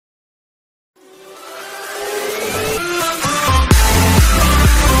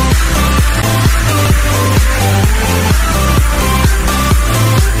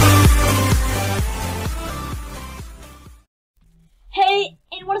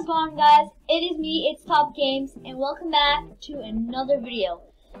What's going on, guys? It is me, it's Top Games, and welcome back to another video.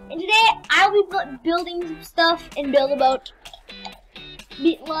 And today, I'll be building some stuff in Build-A-Boat,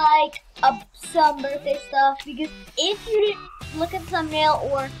 like some birthday stuff, because if you didn't look at the thumbnail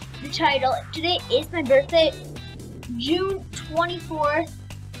or the title, today is my birthday, June 24th.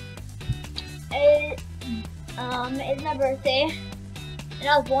 Is my birthday, and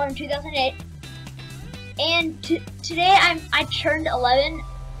I was born in 2008. And today I turned 11.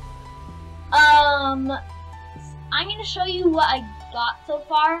 I'm gonna show you what I got so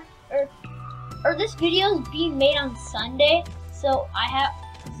far. Or this video is being made on Sunday, so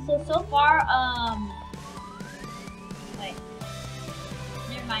so far wait,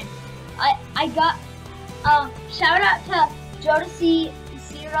 never mind. I got shout out to Jodeci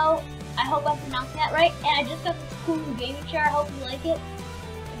Zero. I hope I'm pronouncing that right. And I just got this cool new gaming chair. I hope you like it.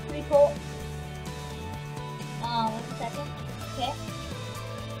 It's pretty cool. Wait a second. Okay.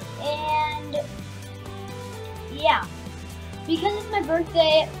 And yeah, because it's my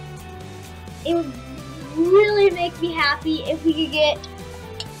birthday, it would really make me happy if we could get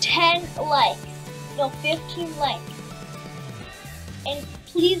 10 likes. No, 15 likes. And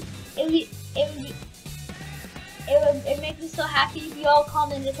please, it makes me so happy if you all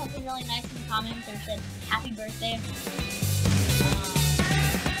commented something really nice in the comments or said happy birthday.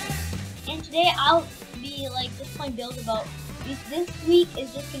 And today I'll be like just playing Build-A-Boat. This week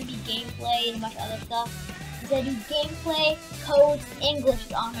is just gonna be gameplay and a bunch of other stuff. Because I do gameplay, codes,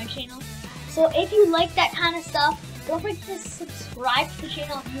 English on my channel. So if you like that kind of stuff, don't forget to subscribe to the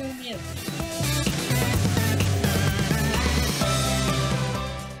channel if you're new.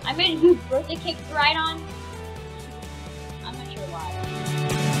 I made a huge birthday cake to ride on. I'm not sure why.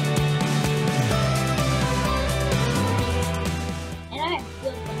 And I had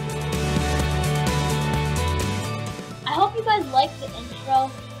good fun. I hope you guys liked the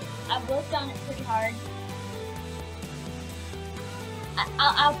intro. I worked on it pretty hard.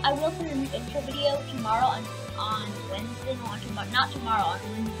 I will put a new intro video tomorrow on Wednesday. Not tomorrow, on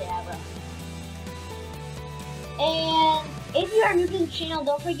Wednesday I will. And if you are new to the channel,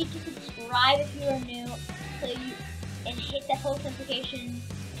 don't forget to subscribe if you are new, and hit that post notification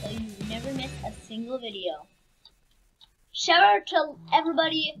so you never miss a single video. Shout out to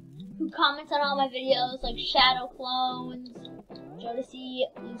everybody who comments on all my videos, like Shadow Clones, Jodeci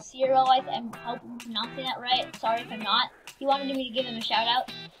Lucero. I'm hoping I'm pronouncing that right. Sorry if I'm not. He wanted me to give him a shout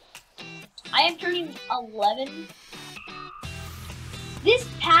out. I am turning 11. This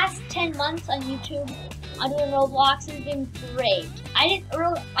past 10 months on YouTube, I'm doing Roblox, has been great. I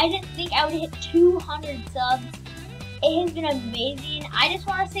didn't think I would hit 200 subs. It has been amazing. I just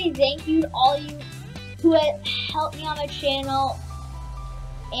want to say thank you to all you who have helped me on my channel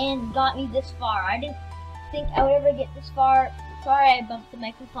and got me this far. I didn't think I would ever get this far. Sorry I bumped the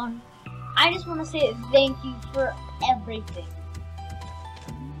microphone. I just want to say thank you for everything.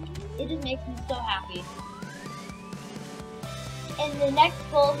 It just makes me so happy. And the next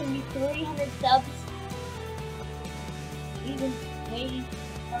goal is going to be 300 subs. We've been waiting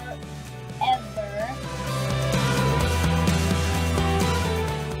forever.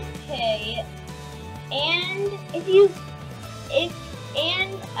 Okay. And if you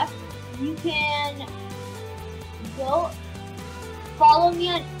can go follow me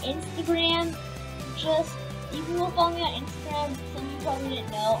on Instagram. You can go follow me on Instagram. Some of you probably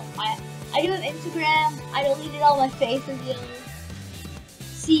didn't know. I do have Instagram. I deleted all my faces. You'll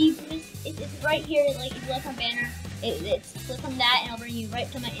see, it's right here. Like if you like my banner, it's click on that and it'll bring you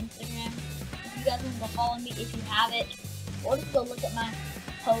right to my Instagram. If you guys want to go follow me, if you have it, or just go look at my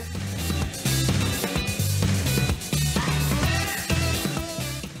posts.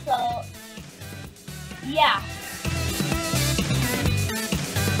 So, yeah.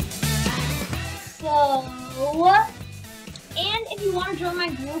 So, and if you want to join my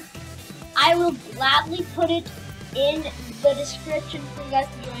group, I will gladly put it in the description for you guys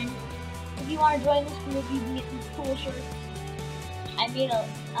to join. If you want to join this group, you can get these cool shirts. I made them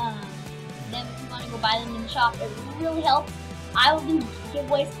if you want to go buy them in the shop. It really helps. I will do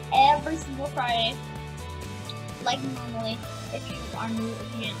giveaways every single Friday, like normally, if you are new,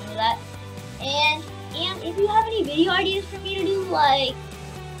 if you didn't know that. And if you have any video ideas for me to do, like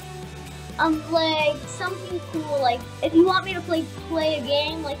something cool, like if you want me to play a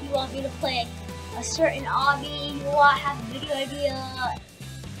game, like you want me to play a certain obby, you want to have a video idea,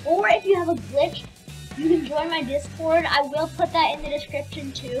 or if you have a glitch, you can join my Discord. I will put that in the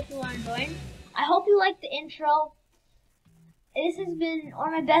description too if you want to join. I hope you liked the intro. This has been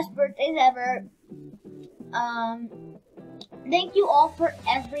one of my best birthdays ever. Thank you all for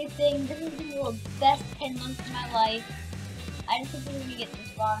everything. This has been the best 10 months of my life. I didn't think we were gonna get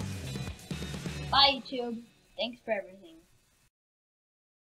this far. Bye, YouTube. Thanks for everything.